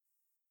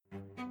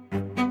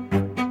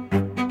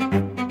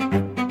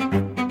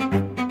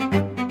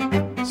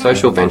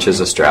Social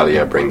Ventures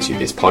Australia brings you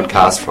this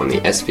podcast from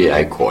the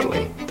SVA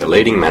Quarterly, the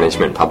leading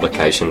management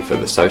publication for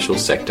the social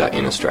sector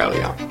in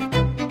Australia.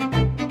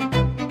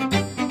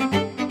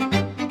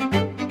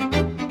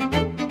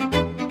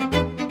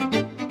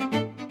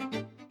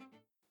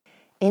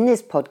 In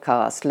this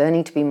podcast,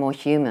 Learning to be More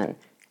Human,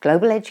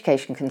 global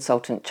education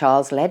consultant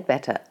Charles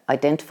Ledbetter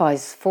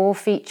identifies 4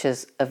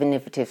 features of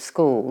innovative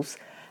schools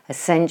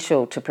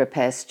essential to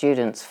prepare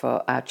students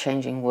for our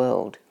changing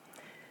world.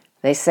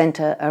 They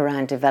centre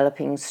around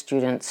developing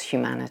students'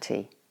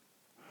 humanity.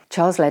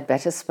 Charles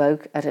Ledbetter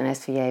spoke at an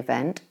SVA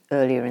event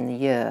earlier in the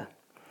year.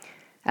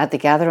 At the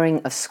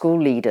gathering of school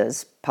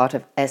leaders, part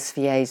of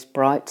SVA's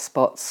Bright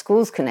Spots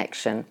Schools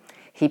Connection,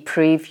 he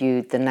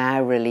previewed the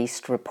now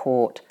released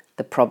report,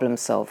 The Problem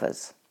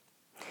Solvers.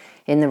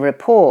 In the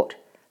report,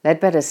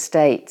 Ledbetter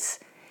states,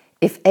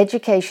 if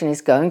education is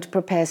going to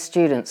prepare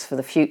students for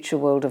the future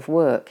world of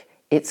work,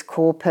 its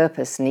core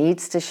purpose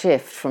needs to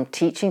shift from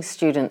teaching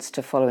students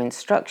to follow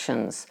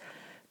instructions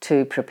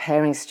to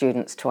preparing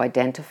students to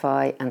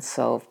identify and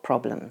solve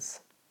problems.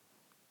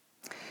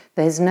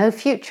 There's no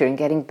future in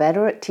getting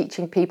better at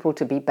teaching people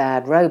to be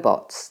bad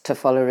robots, to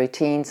follow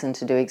routines and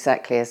to do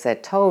exactly as they're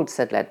told,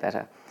 said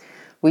Ledbetter.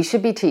 We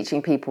should be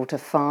teaching people to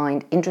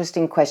find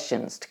interesting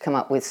questions, to come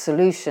up with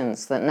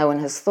solutions that no one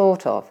has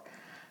thought of,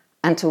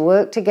 and to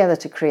work together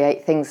to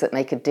create things that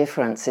make a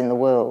difference in the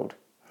world.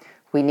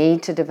 We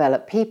need to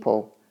develop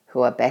people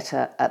who are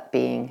better at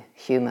being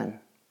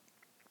human.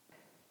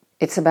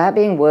 It's about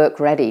being work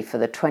ready for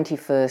the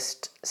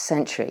 21st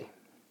century.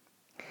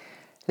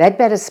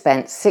 Ledbetter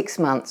spent 6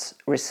 months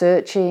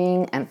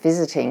researching and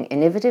visiting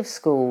innovative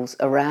schools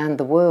around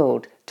the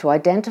world to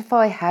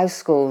identify how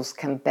schools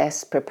can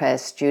best prepare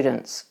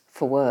students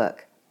for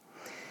work.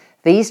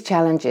 These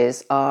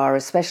challenges are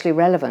especially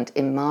relevant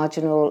in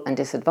marginal and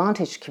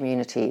disadvantaged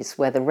communities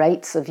where the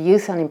rates of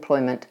youth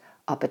unemployment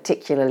are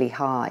particularly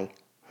high.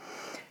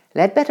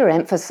 Ledbetter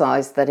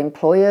emphasised that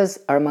employers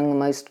are among the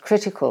most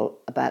critical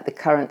about the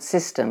current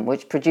system,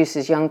 which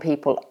produces young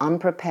people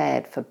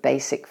unprepared for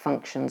basic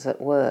functions at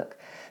work,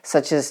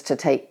 such as to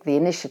take the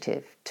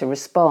initiative, to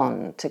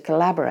respond, to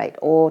collaborate,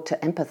 or to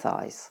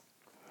empathise.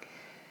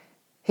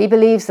 He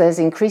believes there's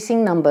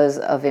increasing numbers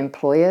of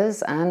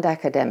employers and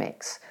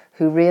academics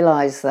who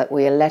realise that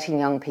we are letting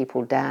young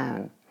people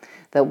down,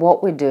 that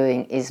what we're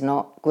doing is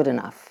not good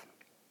enough.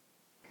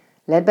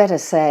 Ledbetter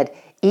said,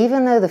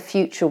 even though the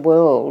future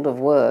world of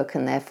work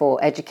and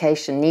therefore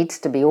education needs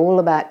to be all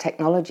about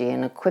technology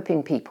and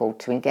equipping people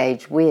to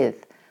engage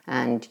with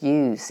and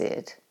use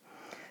it,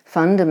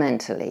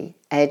 fundamentally,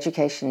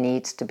 education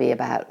needs to be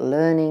about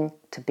learning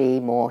to be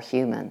more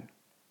human.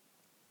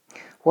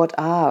 What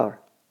are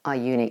our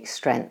unique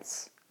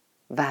strengths,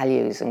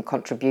 values and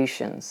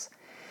contributions?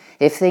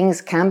 If things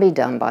can be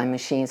done by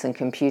machines and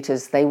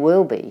computers, they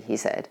will be, he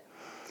said.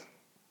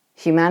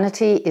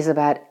 Humanity is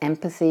about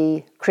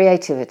empathy,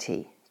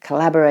 creativity,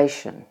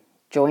 collaboration,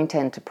 joint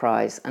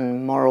enterprise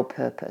and moral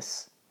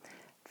purpose.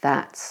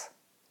 That's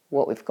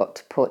what we've got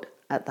to put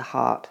at the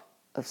heart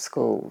of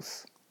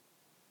schools.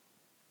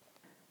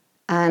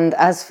 And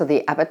as for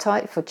the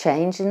appetite for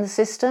change in the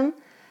system,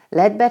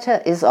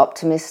 Ledbetter is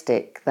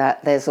optimistic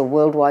that there's a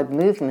worldwide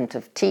movement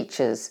of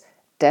teachers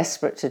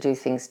desperate to do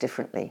things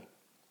differently.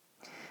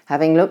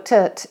 Having looked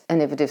at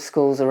innovative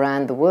schools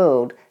around the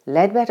world,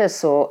 Ledbetter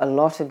saw a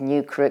lot of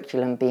new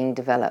curriculum being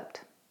developed.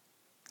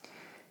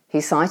 He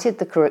cited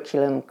the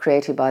curriculum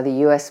created by the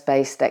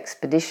US-based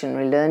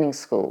expeditionary learning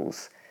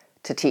schools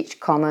to teach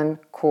common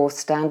core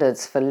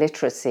standards for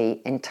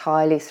literacy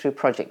entirely through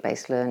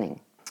project-based learning.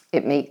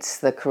 It meets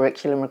the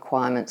curriculum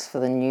requirements for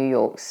the New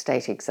York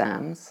state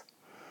exams,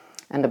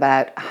 and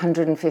about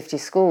 150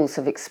 schools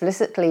have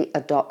explicitly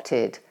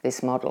adopted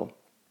this model.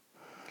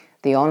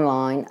 The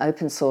online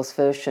open source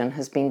version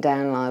has been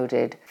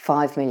downloaded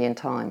 5 million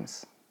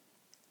times.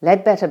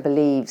 Ledbetter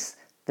believes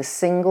the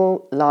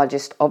single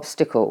largest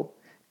obstacle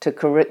to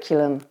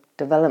curriculum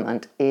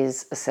development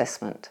is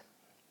assessment.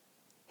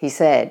 He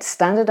said,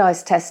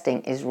 standardised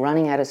testing is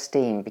running out of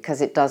steam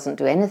because it doesn't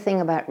do anything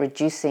about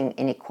reducing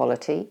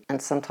inequality and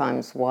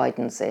sometimes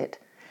widens it,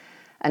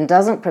 and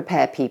doesn't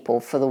prepare people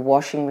for the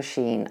washing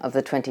machine of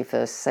the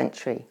 21st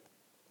century.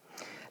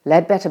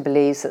 Ledbetter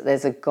believes that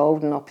there's a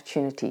golden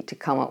opportunity to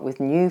come up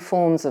with new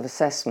forms of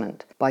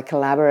assessment by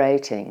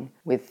collaborating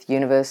with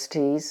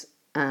universities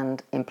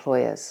and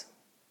employers.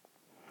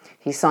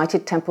 He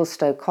cited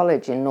Templestowe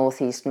College in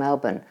northeast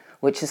Melbourne,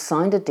 which has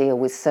signed a deal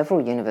with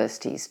several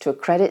universities to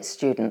accredit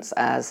students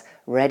as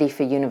ready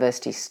for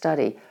university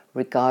study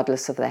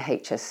regardless of their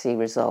HSC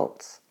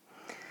results.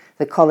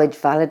 The college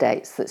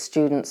validates that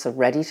students are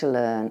ready to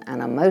learn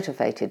and are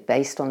motivated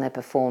based on their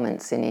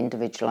performance in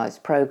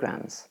individualised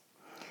programs.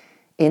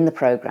 In the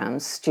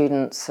programs,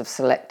 students have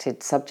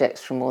selected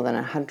subjects from more than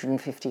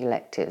 150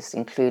 electives,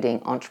 including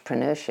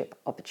entrepreneurship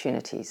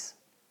opportunities.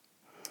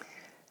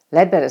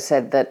 Ledbetter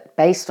said that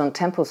based on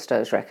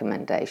Templestowe's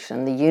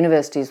recommendation, the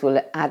universities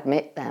will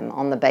admit them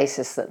on the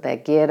basis that they're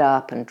geared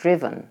up and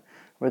driven,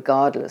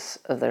 regardless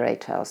of their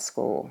ATAR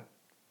score.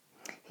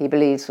 He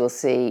believes we'll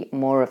see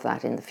more of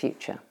that in the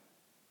future.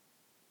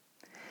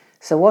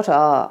 So what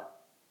are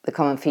the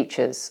common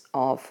features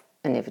of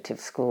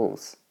innovative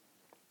schools?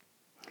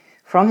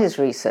 From his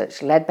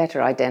research,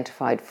 Ledbetter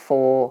identified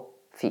 4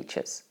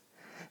 features.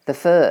 The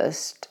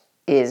first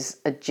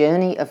is a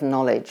journey of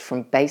knowledge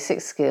from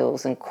basic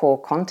skills and core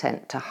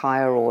content to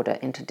higher order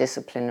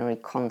interdisciplinary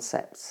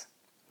concepts.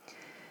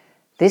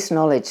 This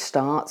knowledge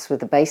starts with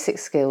the basic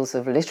skills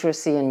of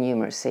literacy and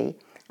numeracy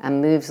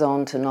and moves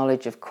on to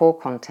knowledge of core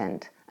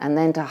content and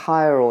then to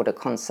higher order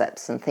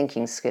concepts and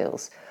thinking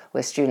skills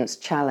where students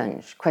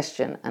challenge,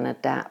 question and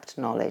adapt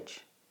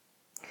knowledge.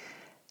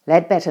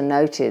 Ledbetter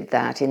noted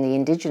that in the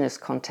Indigenous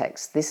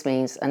context, this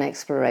means an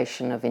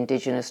exploration of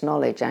Indigenous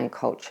knowledge and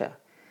culture.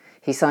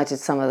 He cited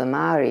some of the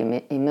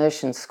Maori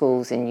immersion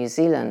schools in New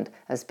Zealand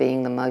as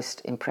being the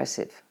most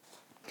impressive.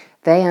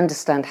 They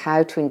understand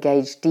how to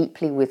engage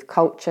deeply with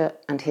culture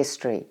and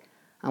history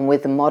and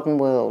with the modern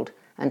world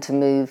and to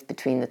move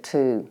between the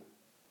two.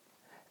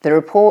 The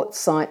report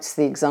cites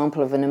the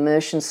example of an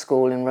immersion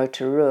school in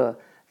Rotorua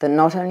that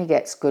not only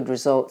gets good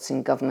results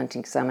in government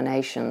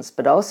examinations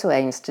but also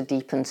aims to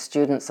deepen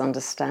students'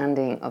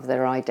 understanding of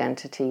their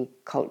identity,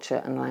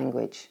 culture and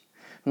language.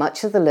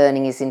 Much of the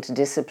learning is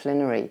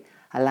interdisciplinary,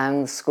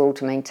 allowing the school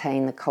to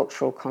maintain the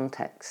cultural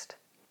context.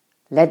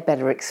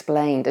 Ledbetter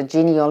explained a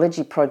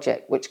genealogy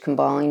project which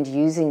combined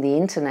using the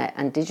internet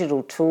and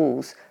digital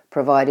tools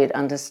provided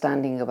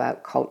understanding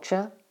about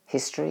culture,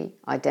 history,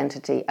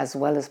 identity, as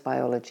well as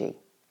biology.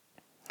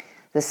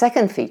 The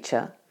second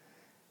feature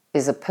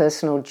is a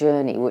personal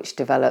journey which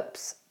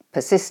develops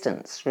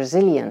persistence,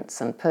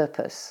 resilience, and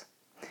purpose.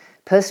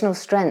 Personal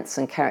strengths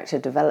and character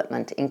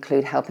development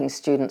include helping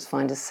students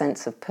find a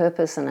sense of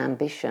purpose and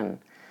ambition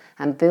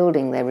and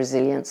building their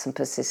resilience and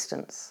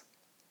persistence.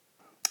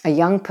 A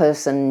young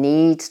person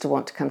needs to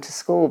want to come to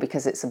school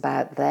because it's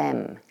about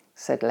them,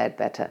 said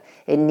Ledbetter.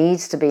 It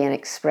needs to be an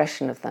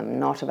expression of them,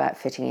 not about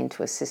fitting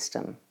into a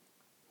system.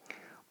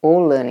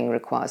 All learning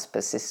requires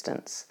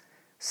persistence,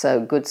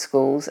 so good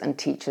schools and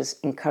teachers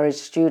encourage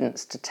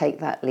students to take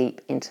that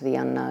leap into the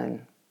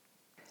unknown.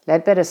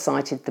 Ledbetter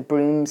cited the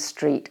Broome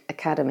Street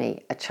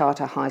Academy, a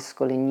charter high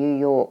school in New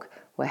York,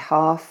 where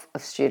half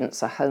of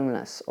students are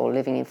homeless or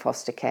living in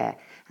foster care,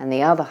 and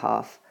the other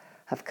half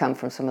have come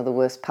from some of the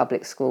worst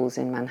public schools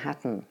in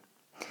Manhattan.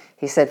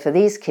 He said for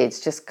these kids,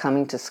 just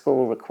coming to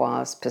school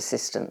requires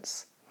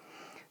persistence.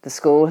 The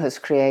school has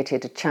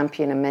created a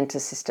champion and mentor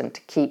system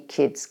to keep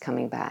kids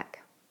coming back.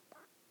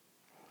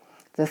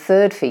 The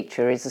third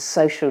feature is a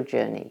social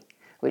journey,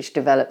 which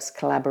develops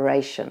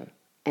collaboration,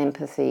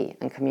 empathy,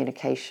 and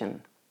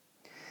communication.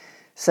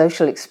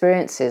 Social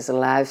experiences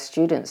allow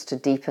students to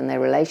deepen their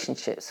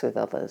relationships with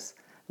others,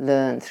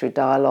 learn through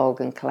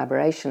dialogue and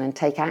collaboration, and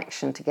take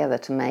action together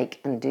to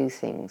make and do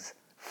things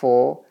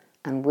for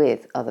and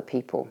with other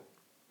people.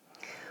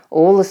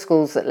 All the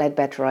schools that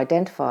Ledbetter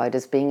identified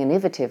as being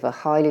innovative are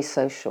highly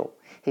social.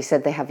 He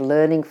said they have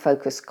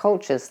learning-focused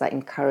cultures that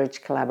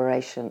encourage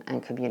collaboration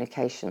and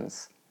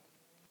communications.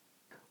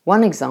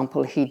 One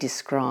example he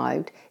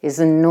described is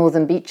the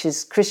Northern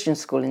Beaches Christian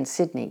School in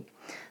Sydney.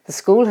 The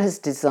school has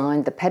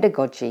designed the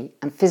pedagogy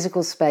and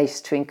physical space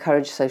to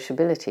encourage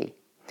sociability.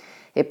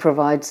 It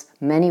provides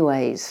many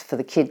ways for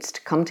the kids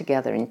to come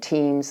together in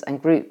teams and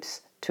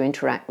groups to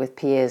interact with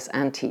peers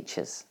and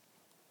teachers.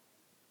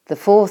 The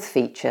fourth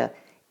feature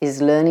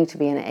is learning to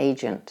be an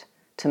agent,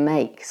 to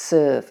make,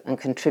 serve and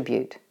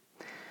contribute.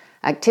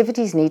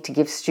 Activities need to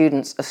give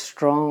students a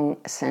strong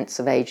sense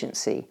of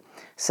agency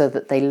so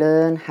that they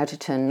learn how to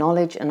turn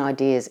knowledge and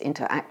ideas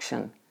into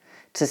action,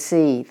 to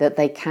see that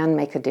they can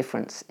make a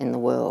difference in the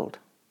world.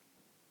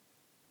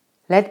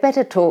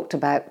 Ledbetter talked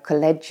about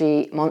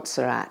Col·legi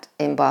Montserrat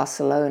in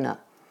Barcelona,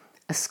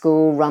 a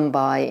school run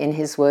by, in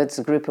his words,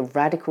 a group of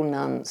radical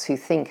nuns who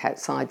think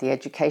outside the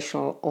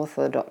educational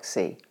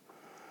orthodoxy.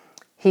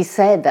 He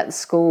said that the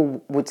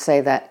school would say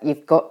that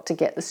you've got to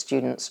get the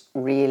students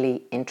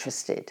really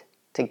interested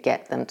to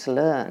get them to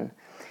learn.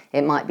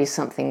 It might be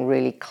something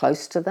really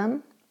close to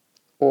them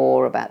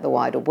or about the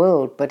wider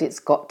world, but it's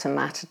got to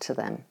matter to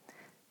them.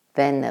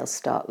 Then they'll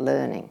start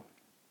learning.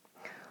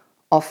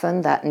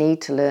 Often that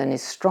need to learn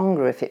is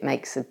stronger if it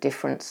makes a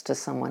difference to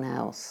someone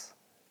else.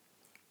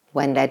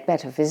 When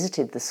Ledbetter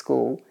visited the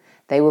school,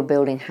 they were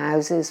building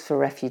houses for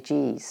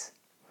refugees.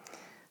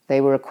 They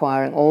were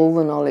acquiring all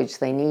the knowledge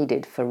they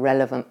needed for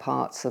relevant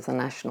parts of the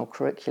national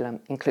curriculum,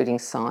 including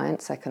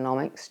science,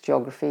 economics,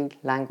 geography,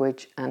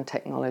 language, and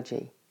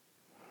technology.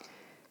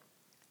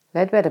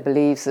 Ledbetter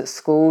believes that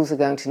schools are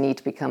going to need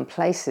to become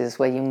places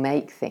where you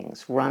make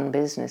things, run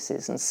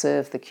businesses, and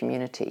serve the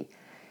community.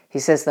 He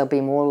says they'll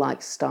be more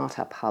like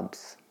startup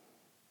hubs.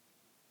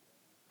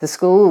 The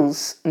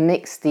schools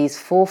mix these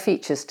 4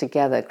 features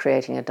together,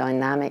 creating a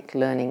dynamic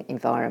learning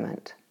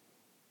environment.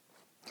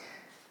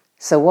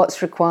 So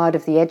what's required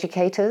of the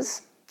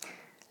educators?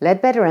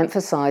 Ledbetter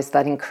emphasised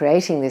that in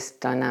creating this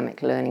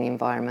dynamic learning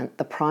environment,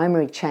 the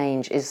primary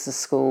change is the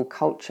school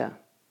culture.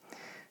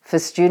 For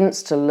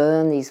students to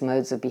learn these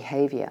modes of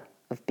behaviour,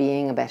 of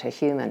being a better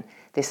human,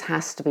 this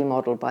has to be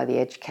modelled by the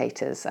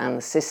educators and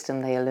the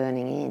system they are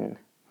learning in.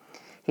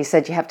 He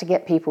said you have to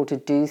get people to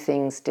do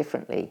things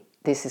differently,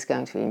 this is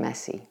going to be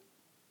messy.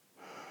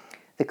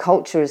 The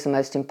culture is the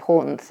most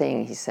important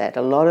thing, he said.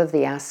 A lot of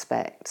the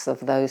aspects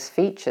of those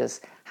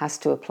features has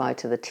to apply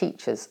to the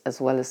teachers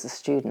as well as the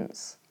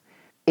students.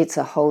 It's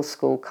a whole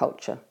school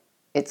culture.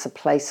 It's a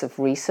place of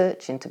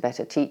research into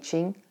better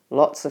teaching,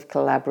 lots of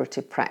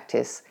collaborative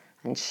practice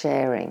and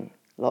sharing,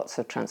 lots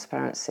of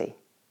transparency.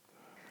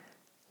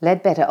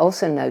 Ledbetter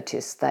also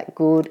noticed that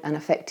good and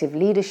effective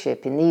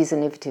leadership in these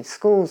innovative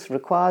schools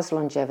requires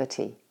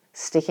longevity,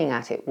 sticking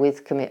at it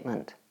with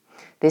commitment.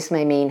 This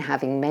may mean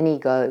having many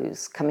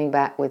goes, coming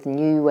back with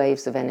new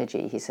waves of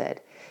energy, he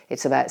said.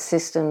 It's about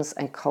systems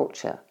and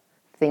culture,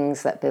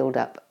 things that build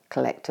up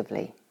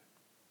collectively.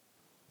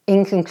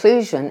 In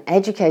conclusion,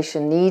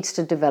 education needs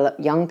to develop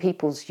young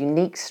people's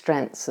unique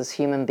strengths as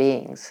human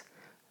beings,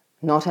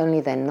 not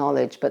only their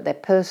knowledge, but their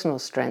personal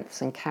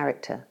strengths and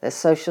character, their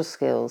social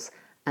skills,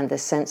 and their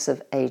sense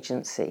of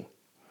agency.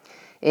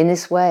 In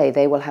this way,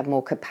 they will have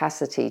more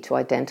capacity to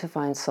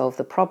identify and solve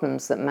the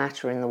problems that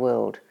matter in the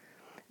world,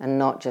 and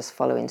not just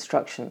follow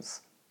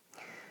instructions.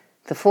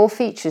 The 4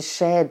 features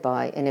shared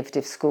by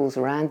innovative schools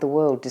around the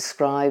world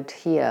described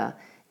here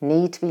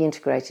need to be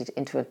integrated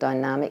into a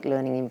dynamic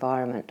learning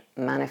environment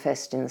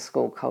manifest in the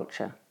school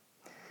culture.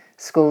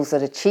 Schools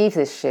that achieve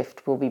this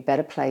shift will be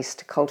better placed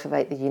to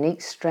cultivate the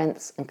unique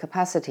strengths and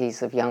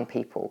capacities of young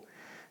people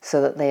so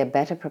that they are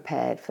better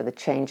prepared for the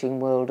changing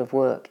world of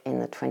work in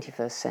the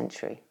 21st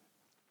century.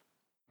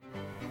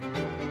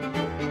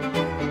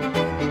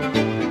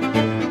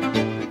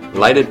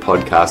 Related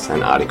podcasts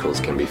and articles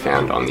can be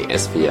found on the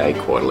SVA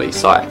Quarterly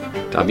site,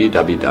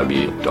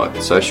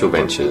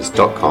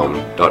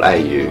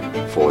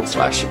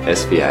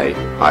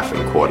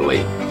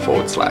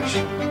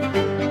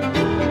 www.socialventures.com.au/SVA-quarterly/.